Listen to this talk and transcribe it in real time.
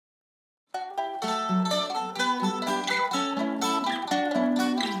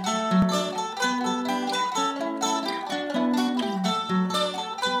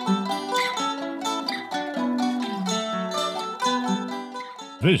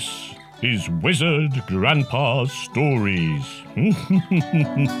This is Wizard Grandpa's Stories.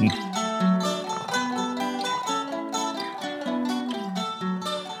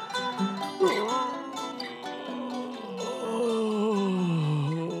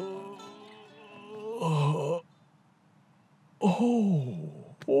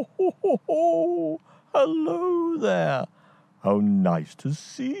 Hello there. How nice to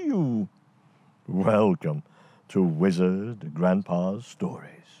see you. Welcome to Wizard Grandpa's Stories.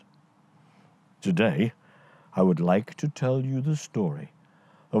 Today, I would like to tell you the story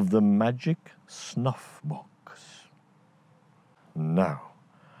of the magic snuff box. Now,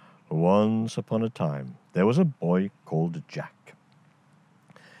 once upon a time, there was a boy called Jack,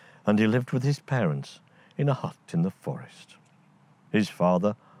 and he lived with his parents in a hut in the forest. His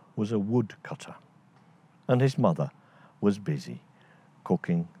father was a woodcutter, and his mother was busy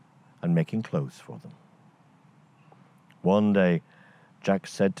cooking and making clothes for them. One day, Jack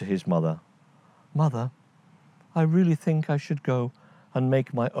said to his mother, "Mother, I really think I should go and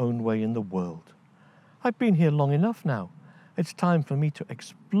make my own way in the world. I've been here long enough now. It's time for me to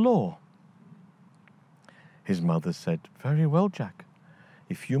explore." His mother said, "Very well, Jack.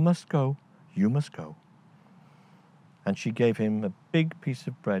 If you must go, you must go." And she gave him a big piece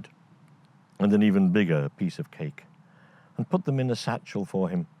of bread and an even bigger piece of cake, and put them in a satchel for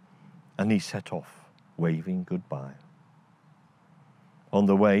him, and he set off, waving goodbye. On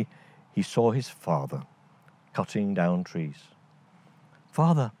the way, he saw his father cutting down trees.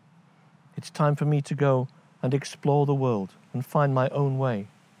 "Father, it's time for me to go and explore the world and find my own way."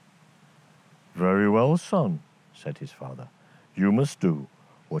 "Very well, son," said his father. "You must do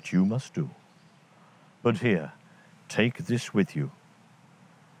what you must do. But here, take this with you."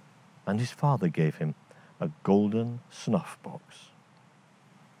 And his father gave him a golden snuff box.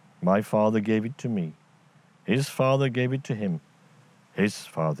 "My father gave it to me. His father gave it to him. His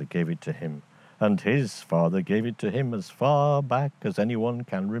father gave it to him. And his father gave it to him as far back as anyone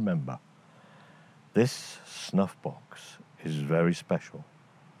can remember. This snuff box is very special,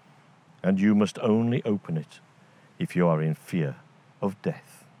 and you must only open it if you are in fear of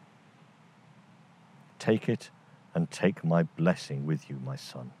death. Take it and take my blessing with you, my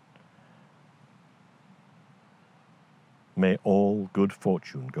son. May all good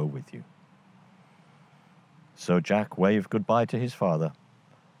fortune go with you." So Jack waved goodbye to his father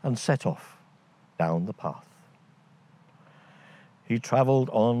and set off down the path. He travelled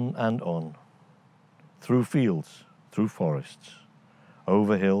on and on, through fields, through forests,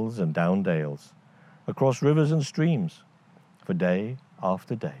 over hills and down dales, across rivers and streams, for day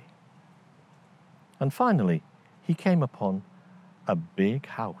after day. And finally, he came upon a big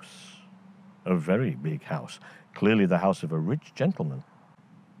house, a very big house, clearly the house of a rich gentleman.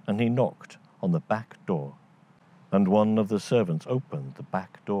 And he knocked on the back door, and one of the servants opened the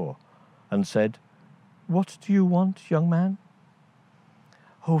back door and said, "What do you want, young man?"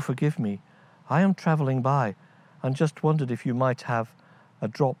 "Oh, forgive me. I am travelling by, and just wondered if you might have a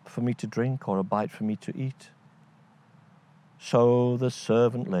drop for me to drink or a bite for me to eat." So the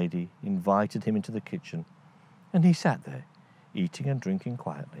servant lady invited him into the kitchen, and he sat there, eating and drinking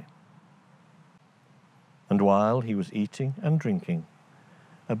quietly. And while he was eating and drinking,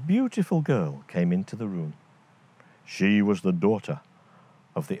 a beautiful girl came into the room. She was the daughter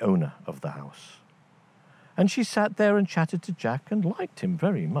of the owner of the house. And she sat there and chatted to Jack and liked him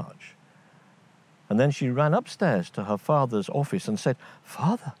very much. And then she ran upstairs to her father's office and said,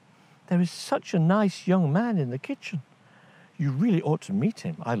 "Father, there is such a nice young man in the kitchen. You really ought to meet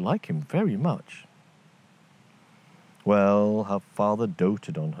him. I like him very much." Well, her father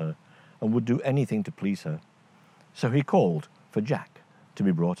doted on her and would do anything to please her. So he called for Jack to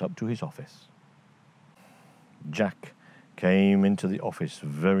be brought up to his office. Jack came into the office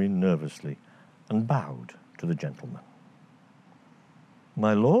very nervously and bowed to the gentleman.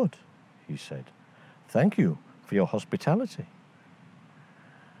 "My lord," he said, "thank you for your hospitality."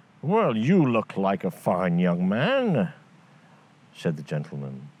 "Well, you look like a fine young man," said the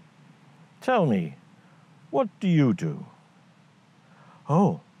gentleman. "Tell me, what do you do?"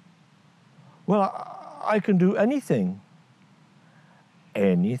 "Oh, well, I can do anything."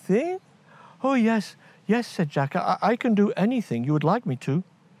 "Anything?" "Oh, yes, said Jack. I can do anything you would like me to."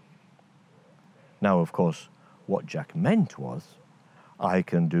 Now, of course, what Jack meant was, I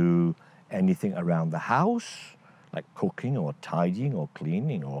can do anything around the house, like cooking or tidying or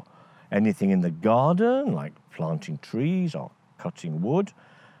cleaning, or anything in the garden, like planting trees or cutting wood,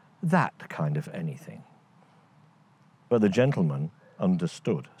 that kind of anything. But the gentleman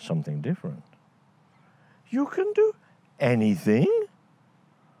understood something different. "You can do anything?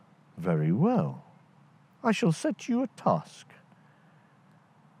 Very well. I shall set you a task.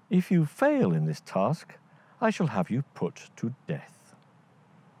 If you fail in this task, I shall have you put to death.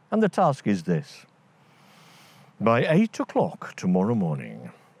 And the task is this. By 8 o'clock tomorrow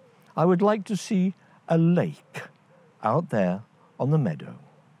morning, I would like to see a lake out there on the meadow.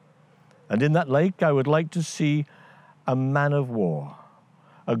 And in that lake, I would like to see a man of war,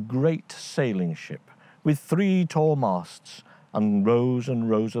 a great sailing ship with 3 tall masts and rows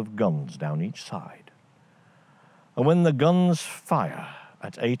of guns down each side. And when the guns fire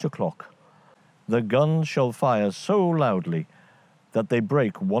at 8 o'clock, the guns shall fire so loudly that they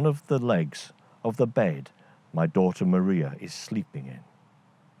break one of the legs of the bed my daughter Maria is sleeping in.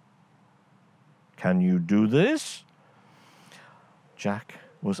 Can you do this? Jack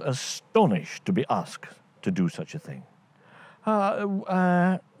was astonished to be asked to do such a thing.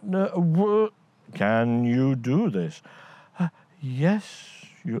 No, can you do this? Yes,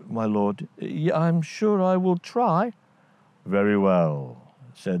 my lord. I'm sure I will try. Very well,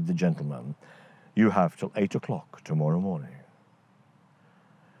 said the gentleman. You have till 8 o'clock tomorrow morning.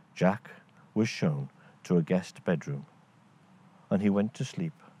 Jack was shown to a guest bedroom, and he went to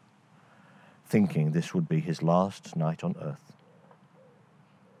sleep, thinking this would be his last night on earth.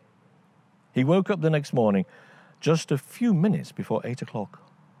 He woke up the next morning just a few minutes before 8 o'clock,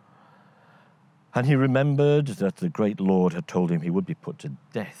 and he remembered that the great lord had told him he would be put to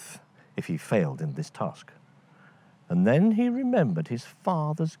death if he failed in this task. And then he remembered his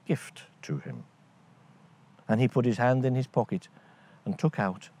father's gift to him, and he put his hand in his pocket and took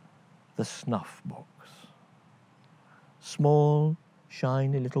out the snuff box. Small,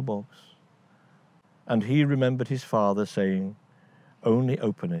 shiny little box. And he remembered his father saying, "Only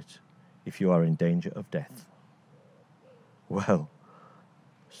open it if you are in danger of death." Well,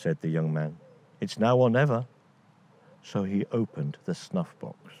 said the young man, it's now or never. So he opened the snuff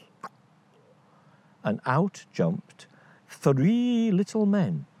box. And out jumped 3 little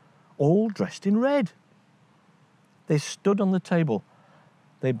men, all dressed in red. They stood on the table.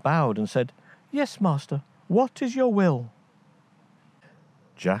 They bowed and said, "Yes, master, what is your will?"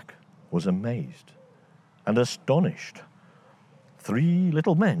 Jack was amazed and astonished. 3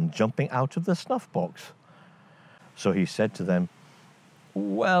 little men jumping out of the snuff box. So he said to them,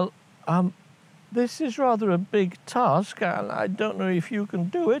 "Well, this is rather a big task, and I don't know if you can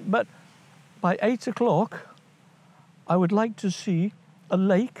do it, but by 8 o'clock, I would like to see a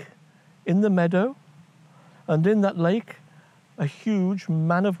lake in the meadow, and in that lake, a huge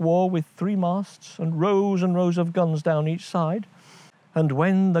man of war with 3 masts and rows of guns down each side. And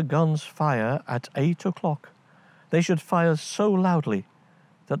when the guns fire at 8 o'clock, they should fire so loudly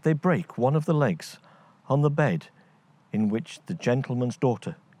that they break one of the legs on the bed in which the gentleman's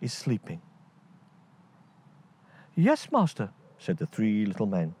daughter is sleeping." "Yes, master," said the 3 little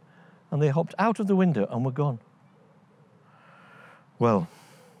men, and they hopped out of the window and were gone. Well,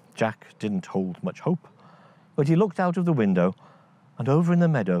 Jack didn't hold much hope, but he looked out of the window, and over in the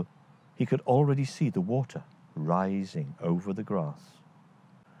meadow he could already see the water rising over the grass.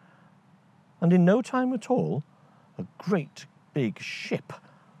 And in no time at all, a great big ship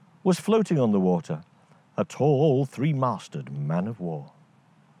was floating on the water, a tall 3-masted man of war.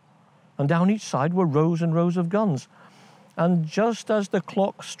 And down each side were rows of guns. And just as the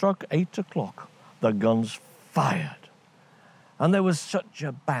clock struck 8 o'clock, the guns fired. And there was such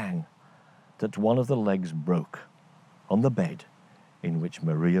a bang that one of the legs broke on the bed in which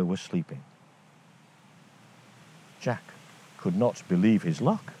Maria was sleeping. Jack could not believe his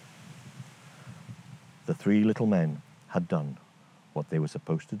luck. The 3 little men had done what they were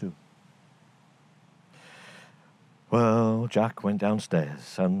supposed to do. Well, Jack went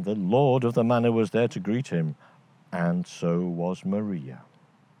downstairs, and the lord of the manor was there to greet him, and so was Maria.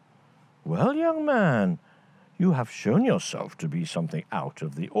 "Well, young man, you have shown yourself to be something out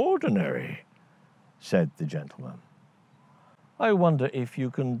of the ordinary," said the gentleman. "I wonder if you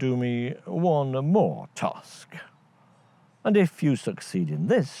can do me one more task. And if you succeed in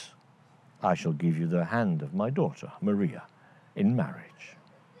this, I shall give you the hand of my daughter, Maria, in marriage."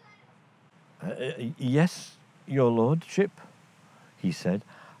 Yes, your lordship," he said.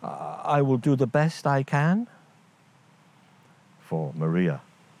 "I will do the best I can." For Maria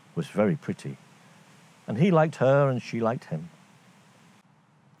was very pretty, and he liked her and she liked him.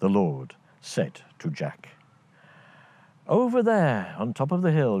 The Lord said to Jack, "Over there on top of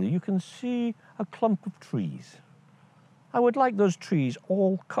the hill you can see a clump of trees. I would like those trees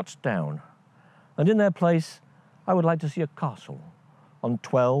all cut down, and in their place I would like to see a castle on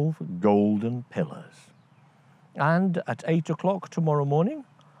 12 golden pillars. And at 8 o'clock tomorrow morning,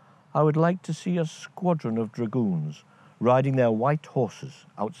 I would like to see a squadron of dragoons riding their white horses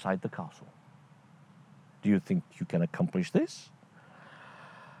outside the castle. Do you think you can accomplish this?"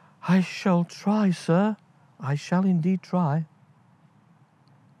 I shall try, sir. I shall indeed try.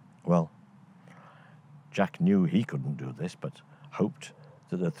 Well, Jack knew he couldn't do this, but hoped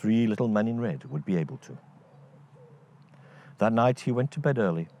that the three little men in red would be able to. That night he went to bed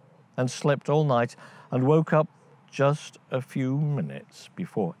early and slept all night and woke up just a few minutes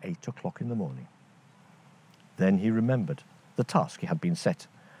before 8 o'clock in the morning. Then he remembered the task he had been set.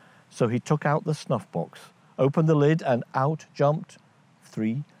 So he took out the snuff box, opened the lid, and out jumped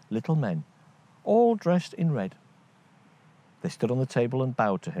 3 little men, all dressed in red. They stood on the table and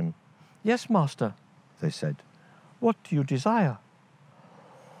bowed to him. "Yes, master," they said. "What do you desire?"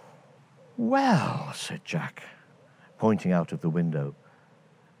 "Well," said Jack, pointing out of the window,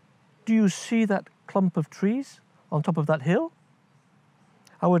 "do you see that clump of trees on top of that hill?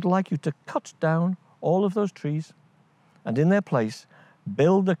 I would like you to cut down all of those trees and in their place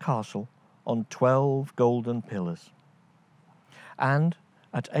build a castle on 12 golden pillars. And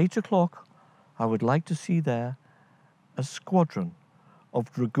at 8 o'clock, I would like to see there a squadron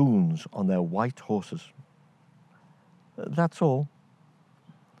of dragoons on their white horses. That's all."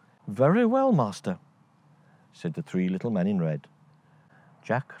 "Very well, master," said the 3 little men in red.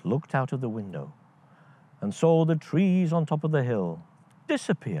 Jack looked out of the window and saw the trees on top of the hill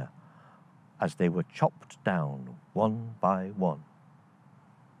disappear as they were chopped down one by one.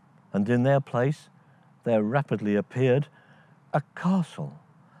 And in their place there rapidly appeared a castle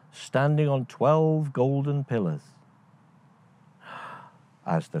standing on 12 golden pillars.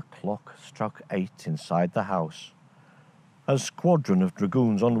 As the clock struck 8 inside the house, a squadron of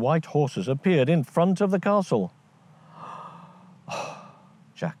dragoons on white horses appeared in front of the castle.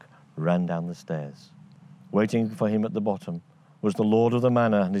 Jack ran down the stairs. Waiting for him at the bottom was the lord of the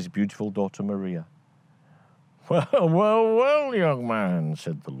manor and his beautiful daughter Maria. "Well, well, well, young man,"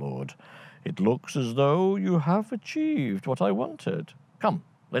 said the lord. "It looks as though you have achieved what I wanted. Come,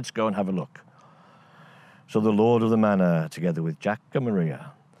 let's go and have a look." So the lord of the manor, together with Jack and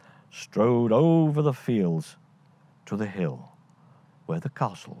Maria, strode over the fields to the hill where the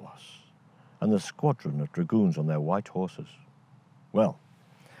castle was, and the squadron of dragoons on their white horses. Well,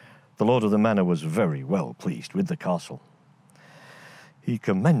 the lord of the manor was very well pleased with the castle. He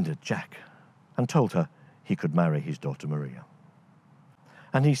commended Jack and told her he could marry his daughter Maria.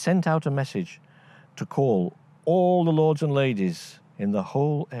 And he sent out a message to call all the lords and ladies in the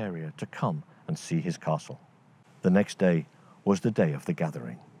whole area to come and see his castle. The next day was the day of the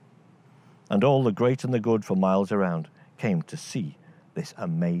gathering, and all the great and the good for miles around came to see this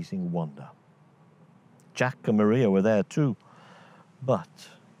amazing wonder. Jack and Maria were there too, but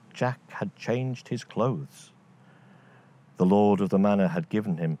Jack had changed his clothes. The lord of the manor had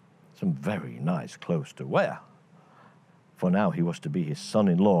given him some very nice clothes to wear, for now he was to be his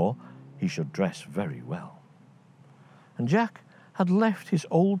son-in-law. He should dress very well. And Jack had left his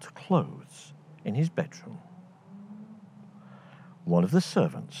old clothes in his bedroom. One of the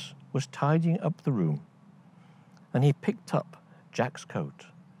servants was tidying up the room, and he picked up Jack's coat,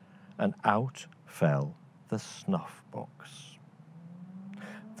 and out fell the snuff box.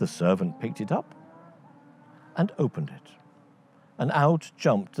 The servant picked it up and opened it, and out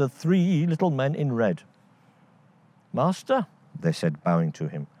jumped the 3 little men in red. "Master," they said, bowing to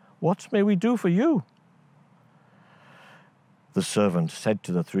him, "what may we do for you?" The servant said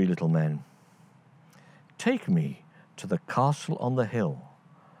to the 3 little men, "Take me to the castle on the hill,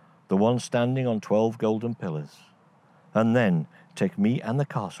 the one standing on 12 golden pillars, and then take me and the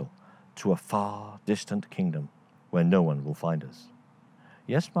castle to a far distant kingdom where no one will find us."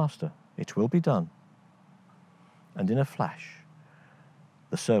 "Yes, master, it will be done." And in a flash,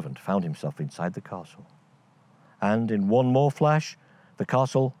 the servant found himself inside the castle. And in one more flash, the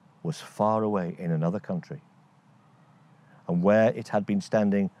castle was far away in another country. And where it had been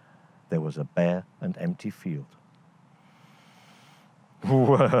standing, there was a bare and empty field.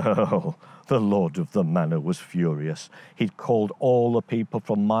 Well, the lord of the manor was furious. He'd called all the people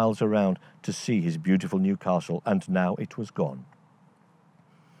from miles around to see his beautiful new castle, and now it was gone.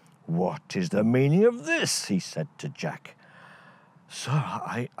 "What is the meaning of this?" he said to Jack. "Sir,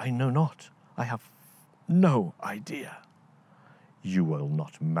 I know not. I have no idea." "You will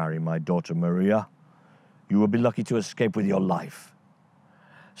not marry my daughter Maria. You will be lucky to escape with your life."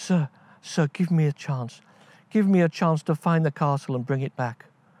 Sir, give me a chance. Give me a chance to find the castle and bring it back,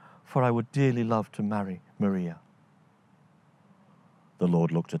 for I would dearly love to marry Maria." The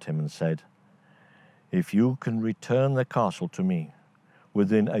Lord looked at him and said, "If you can return the castle to me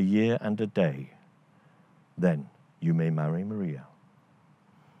within a year and a day, then you may marry Maria.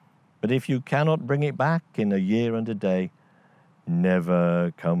 But if you cannot bring it back in a year and a day,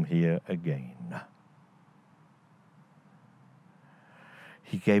 never come here again."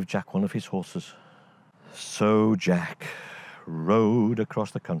 he gave Jack one of his horses. So Jack rode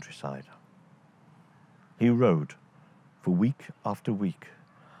across the countryside. He rode for week after week,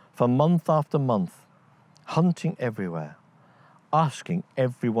 for month after month, hunting everywhere, asking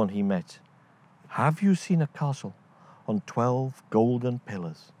everyone he met, "Have you seen a castle on 12 golden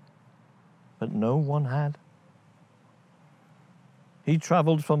pillars?" But no one had. He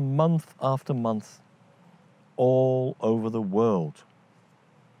travelled for month after month, all over the world,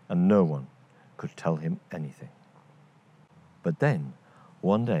 and no one could tell him anything. But then,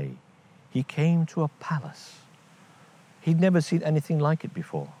 one day, he came to a palace. He'd never seen anything like it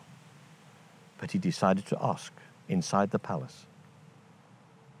before, but he decided to ask inside the palace.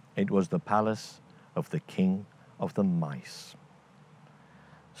 It was the palace of the King of the Mice.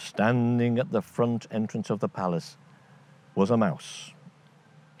 Standing at the front entrance of the palace was a mouse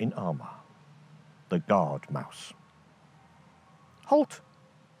in armour, the guard mouse. "Halt,"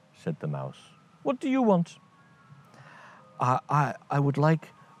 said the mouse. "What do you want?" I would like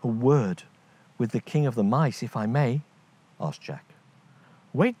a word with the King of the Mice, if I may," asked Jack.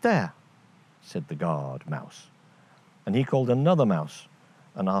 "Wait there," said the guard mouse, and he called another mouse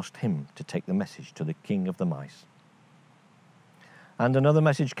and asked him to take the message to the King of the Mice. And another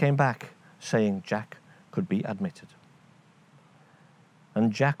message came back saying Jack could be admitted.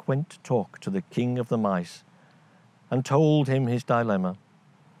 And Jack went to talk to the King of the Mice and told him his dilemma,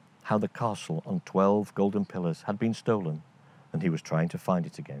 how the castle on 12 golden pillars had been stolen and he was trying to find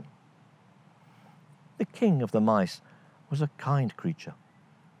it again. The King of the Mice was a kind creature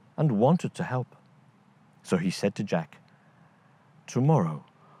and wanted to help. So he said to Jack, "Tomorrow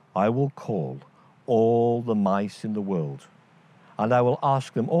I will call all the mice in the world, and I will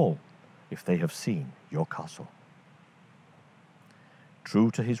ask them all if they have seen your castle."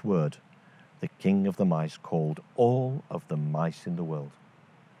 True to his word, the King of the Mice called all of the mice in the world.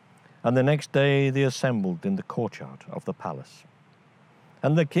 And the next day they assembled in the courtyard of the palace.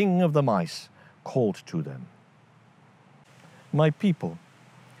 And the King of the Mice called to them, "My people,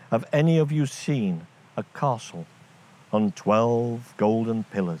 have any of you seen a castle on 12 golden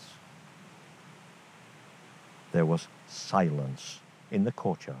pillars?" There was silence in the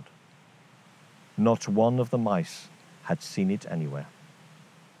courtyard. Not one of the mice had seen it anywhere.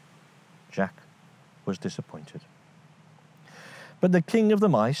 Jack was disappointed. But the King of the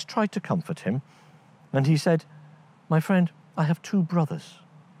Mice tried to comfort him, and he said, "My friend, I have two brothers.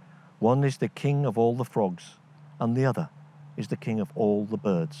 One is the king of all the frogs, and the other is the king of all the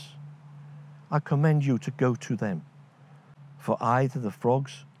birds. I commend you to go to them, for either the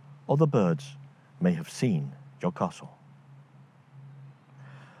frogs or the birds may have seen your castle."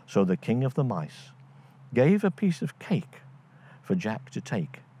 So the King of the Mice gave a piece of cake for Jack to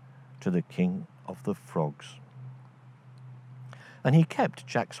take to the King of the Frogs. And he kept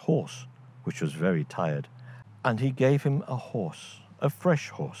Jack's horse, which was very tired, and he gave him a horse, a fresh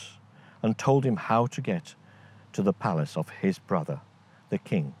horse, and told him how to get to the palace of his brother, the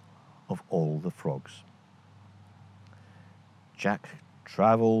King of all the frogs. Jack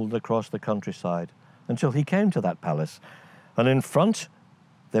travelled across the countryside until he came to that palace, and in front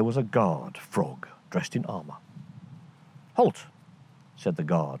there was a guard frog dressed in armour. "Halt," said the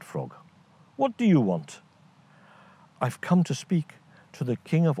guard frog. "What do you want?" "I've come to speak to the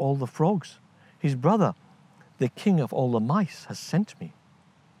King of all the frogs. His brother, the King of all the mice, has sent me."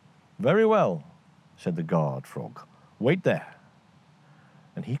 "Very well," said the guard frog. "Wait there."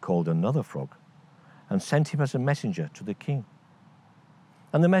 And he called another frog and sent him as a messenger to the king.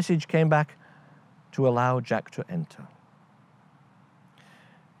 And the message came back to allow Jack to enter.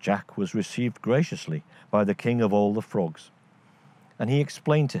 Jack was received graciously by the King of all the frogs, and he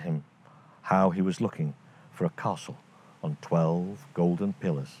explained to him how he was looking for a castle on 12 golden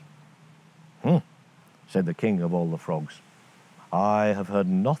pillars. Said the King of all the frogs. "I have heard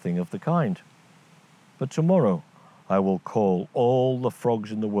nothing of the kind, but tomorrow I will call all the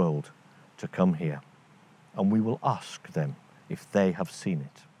frogs in the world to come here, and we will ask them if they have seen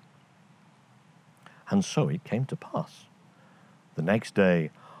it." And so it came to pass. The next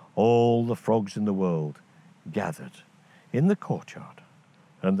day, all the frogs in the world gathered in the courtyard,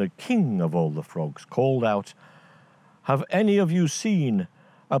 and the King of all the frogs called out, "Have any of you seen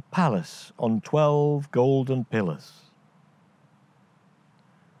a palace on 12 golden pillars?"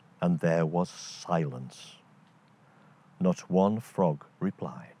 And there was silence. Not one frog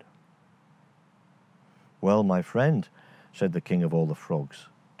replied. "Well, my friend," said the King of all the frogs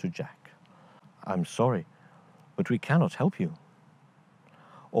to Jack, "I'm sorry, but we cannot help you.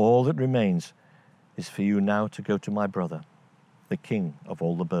 All that remains is for you now to go to my brother, the King of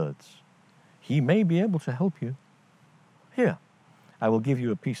all the birds. He may be able to help you. Here, I will give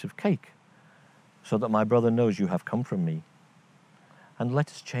you a piece of cake, so that my brother knows you have come from me. And let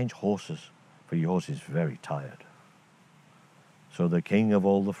us change horses, for yours is very tired." So the king of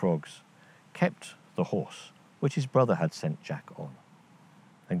all the frogs kept the horse which his brother had sent Jack on,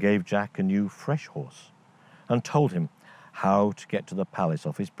 and gave Jack a new fresh horse, and told him how to get to the palace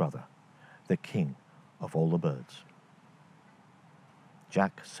of his brother, the king of all the birds.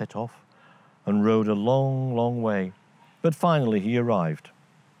 Jack set off and rode a long, long way, but finally he arrived.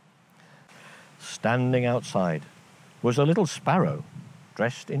 Standing outside was a little sparrow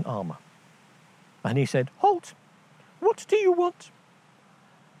dressed in armour, and he said, "Halt! What do you want?"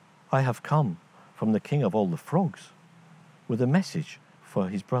 "I have come from the king of all the frogs with a message for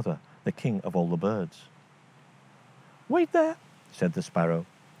his brother, the king of all the birds." "Wait there," said the sparrow,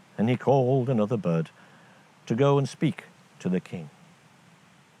 and he called another bird to go and speak to the king.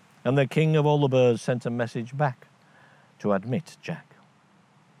 And the king of all the birds sent a message back to admit Jack.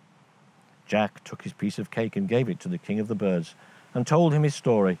 Jack took his piece of cake and gave it to the king of the birds, and told him his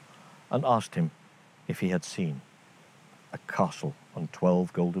story, and asked him if he had seen a castle on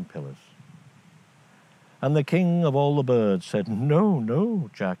 12 golden pillars. And the king of all the birds said, "No, no,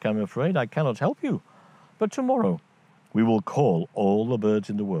 Jack, I'm afraid I cannot help you, but tomorrow we will call all the birds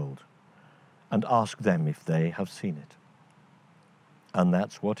in the world and ask them if they have seen it." And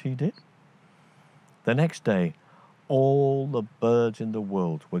that's what he did. The next day, all the birds in the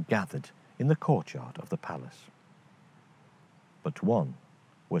world were gathered in the courtyard of the palace. But one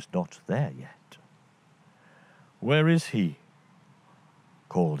was not there yet. "Where is he?"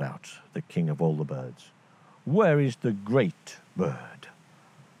 called out the king of all the birds. "Where is the great bird?"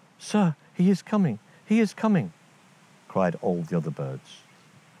 "Sir, he is coming, he is coming," cried all the other birds.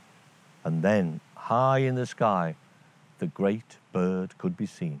 And then, high in the sky, the great bird could be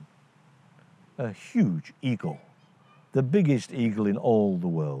seen. A huge eagle, the biggest eagle in all the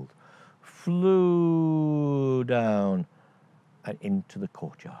world, flew down and into the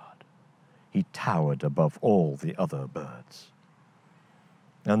courtyard. He towered above all the other birds.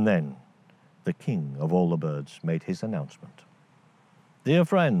 And then the king of all the birds made his announcement. "Dear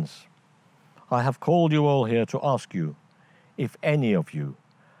friends, I have called you all here to ask you if any of you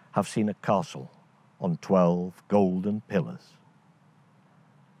have seen a castle on 12 golden pillars."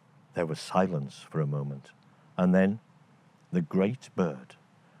 There was silence for a moment, and then the great bird,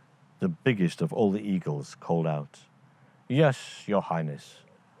 the biggest of all the eagles, called out, "Yes, your highness,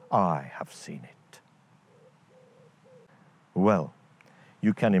 I have seen it." Well,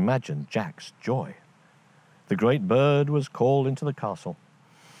 you can imagine Jack's joy. The great bird was called into the castle,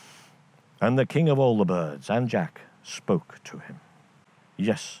 and the king of all the birds and Jack spoke to him.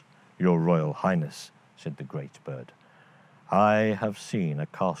 "Yes, your royal highness," said the great bird, "I have seen a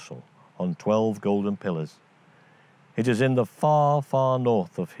castle on 12 golden pillars. It is in the far, far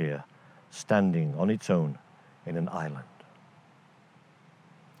north of here, standing on its own in an island."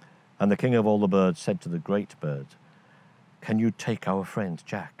 And the king of all the birds said to the great bird, "Can you take our friend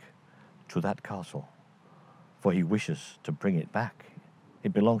Jack to that castle? For he wishes to bring it back.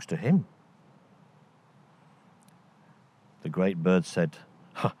 It belongs to him." The great bird said,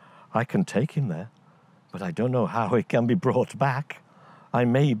 "I can take him there, but I don't know how he can be brought back. I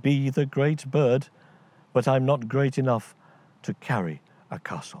may be the great bird, but I'm not great enough to carry a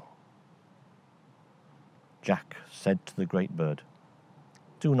castle." Jack said to the great bird,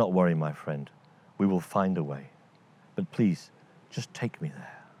 "Do not worry, my friend. We will find a way. But please, just take me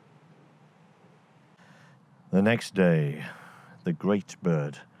there." The next day, the great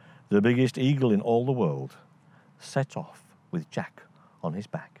bird, the biggest eagle in all the world, set off with Jack on his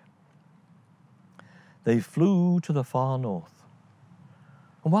back. They flew to the far north.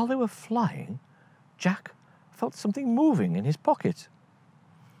 And while they were flying, Jack felt something moving in his pocket.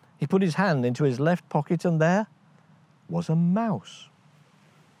 He put his hand into his left pocket, and there was a mouse.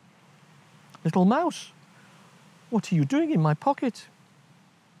 "Little mouse, what are you doing in my pocket?"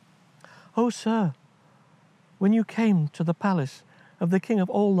 "Oh, sir, when you came to the palace of the king of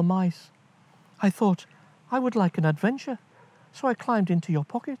all the mice, I thought I would like an adventure, so I climbed into your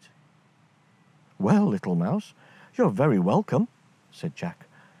pocket." "Well, little mouse, you're very welcome," said Jack.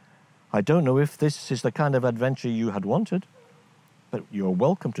 "I don't know if this is the kind of adventure you had wanted, but you're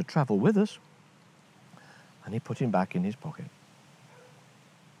welcome to travel with us." And he put him back in his pocket.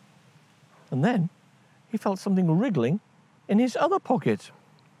 And then he felt something wriggling in his other pocket.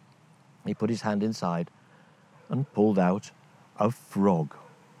 He put his hand inside and pulled out a frog.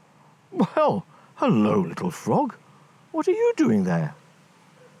 "Well, hello, little frog. What are you doing there?"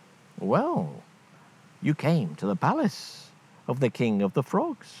 "Well, you came to the palace of the king of the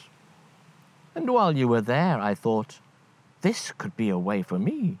frogs. And while you were there, I thought, This could be a way for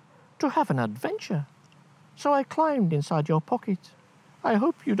me to have an adventure. So I climbed inside your pocket. I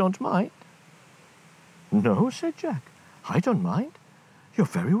hope you don't mind." "No," said Jack, "I don't mind. You're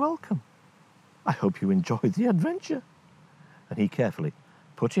very welcome. I hope you enjoyed the adventure." And he carefully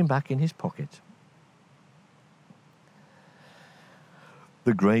put him back in his pocket.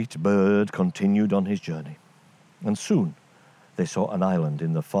 The great bird continued on his journey, and soon they saw an island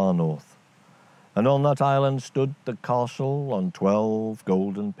in the far north, and on that island stood the castle on 12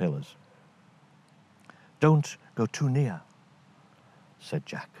 golden pillars. "Don't go too near," said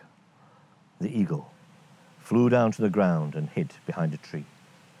Jack. The eagle flew down to the ground and hid behind a tree.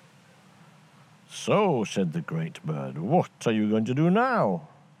 "So," said the great bird, "what are you going to do now?"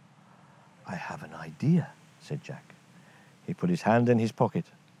 "I have an idea," said Jack. He put his hand in his pocket,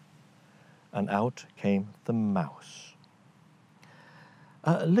 and out came the mouse.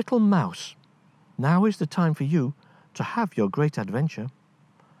 "Little mouse, now is the time for you to have your great adventure.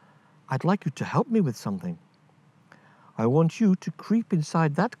 I'd like you to help me with something. I want you to creep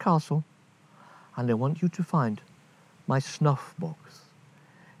inside that castle, and I want you to find my snuff box.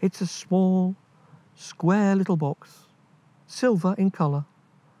 It's a small, square little box, silver in color.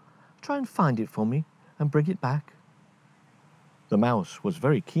 Try and find it for me and bring it back." The mouse was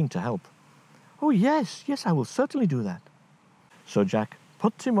very keen to help. "Oh, yes, I will certainly do that." So Jack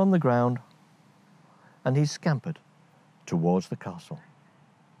put him on the ground, and he scampered towards the castle.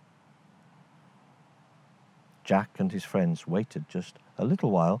 Jack and his friends waited just a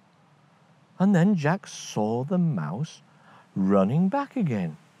little while, and then Jack saw the mouse running back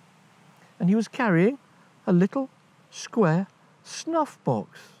again, and he was carrying a little square snuff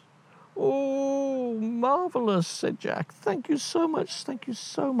box. "Oh, marvelous," said Jack. "Thank you so much, thank you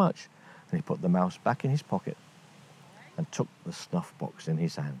so much." And he put the mouse back in his pocket and took the snuff box in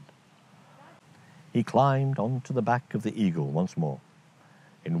his hand. He climbed onto the back of the eagle once more.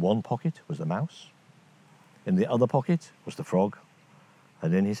 In one pocket was the mouse, in the other pocket was the frog,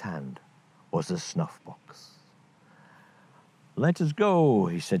 and in his hand was the snuff box. "Let us go,"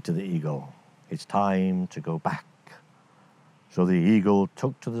 he said to the eagle. "It's time to go back." So the eagle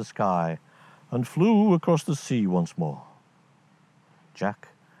took to the sky and flew across the sea once more. Jack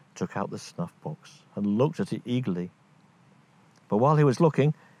took out the snuff box and looked at it eagerly. But while he was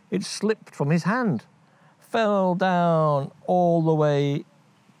looking, it slipped from his hand, fell down all the way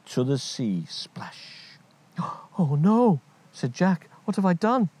to the sea. Splash! "Oh no," said Jack. "What have I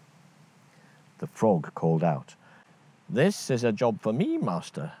done?" The frog called out, "This is a job for me,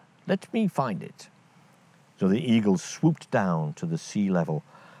 master. Let me find it." So the eagle swooped down to the sea level,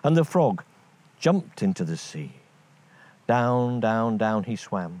 and the frog jumped into the sea. Down, down, down he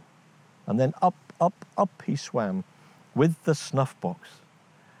swam, and then up, up, up he swam with the snuff box.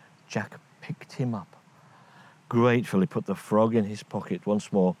 Jack picked him up, gratefully put the frog in his pocket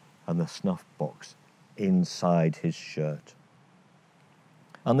once more, and the snuff box inside his shirt.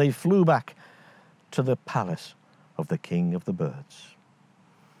 And they flew back to the palace of the king of the birds.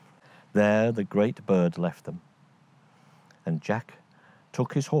 There the great bird left them, and Jack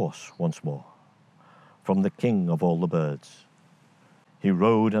took his horse once more from the king of all the birds. He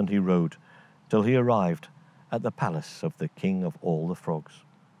rode and he rode till he arrived at the palace of the king of all the frogs.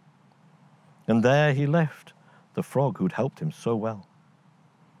 And there he left the frog who'd helped him so well.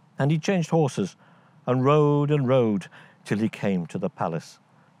 And he changed horses and rode till he came to the palace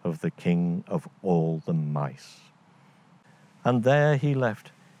of the king of all the mice. And there he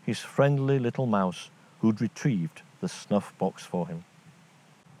left his friendly little mouse who'd retrieved the snuff box for him.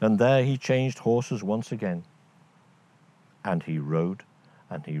 And there he changed horses once again. And he rode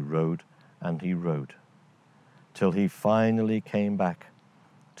and he rode and he rode till he finally came back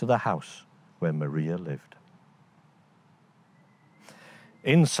to the house where Maria lived.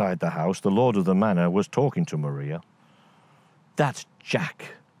 Inside the house, the lord of the manor was talking to Maria. "That's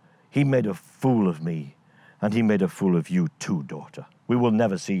Jack. He made a fool of me, and he made a fool of you too, daughter. We will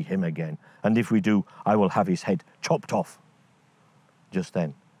never see him again, and if we do, I will have his head chopped off." Just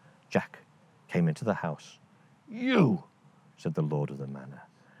then, Jack came into the house. "You," said the lord of the manor,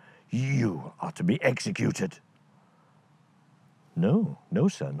 "you are to be executed." No,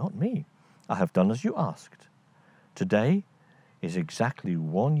 sir, not me. I have done as you asked. Today is exactly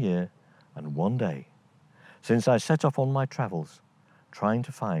 1 year and 1 day since I set off on my travels, trying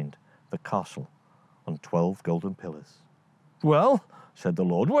to find the castle on 12 golden pillars. "Well," said the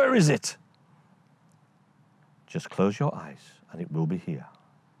Lord, "where is it?" "Just close your eyes, and it will be here."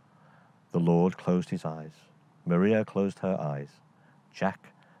 The Lord closed his eyes. Maria closed her eyes.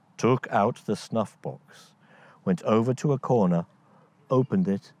 Jack took out the snuff box, went over to a corner, opened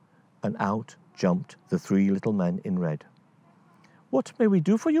it, and out jumped the 3 little men in red. "What may we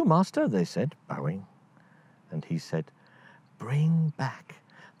do for you, master?" they said, bowing. And he said, "Bring back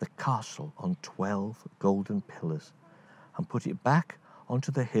the castle on 12 golden pillars and put it back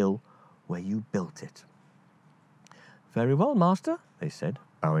onto the hill where you built it." "Very well, master," they said,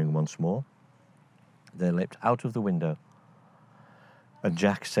 bowing once more. They leapt out of the window. And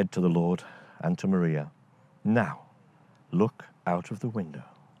Jack said to the Lord and to Maria, "Now, look out of the window."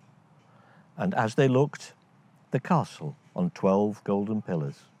 And as they looked, the castle on 12 golden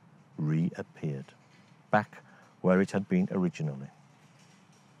pillars reappeared, back where it had been originally.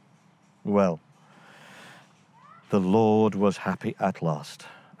 Well, the Lord was happy at last,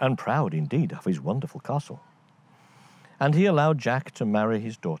 and proud indeed of his wonderful castle. And he allowed Jack to marry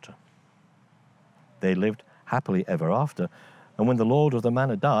his daughter. They lived happily ever after, and when the lord of the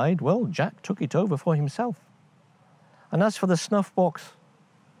manor died, well, Jack took it over for himself. And as for the snuff box,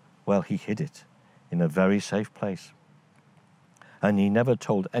 well, he hid it in a very safe place. And he never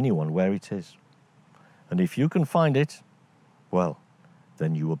told anyone where it is. And if you can find it, well,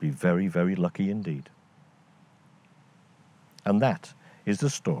 then you will be very, very lucky indeed. And that is the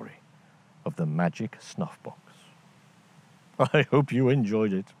story of the magic snuff box. I hope you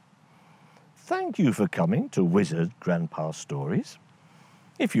enjoyed it. Thank you for coming to Wizard Grandpa's Stories.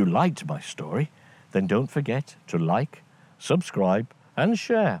 If you liked my story, then don't forget to like, subscribe, and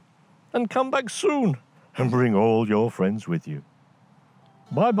share. And come back soon and bring all your friends with you.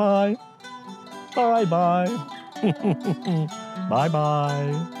 Bye-bye. Bye-bye.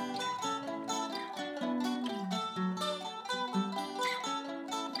 Bye-bye.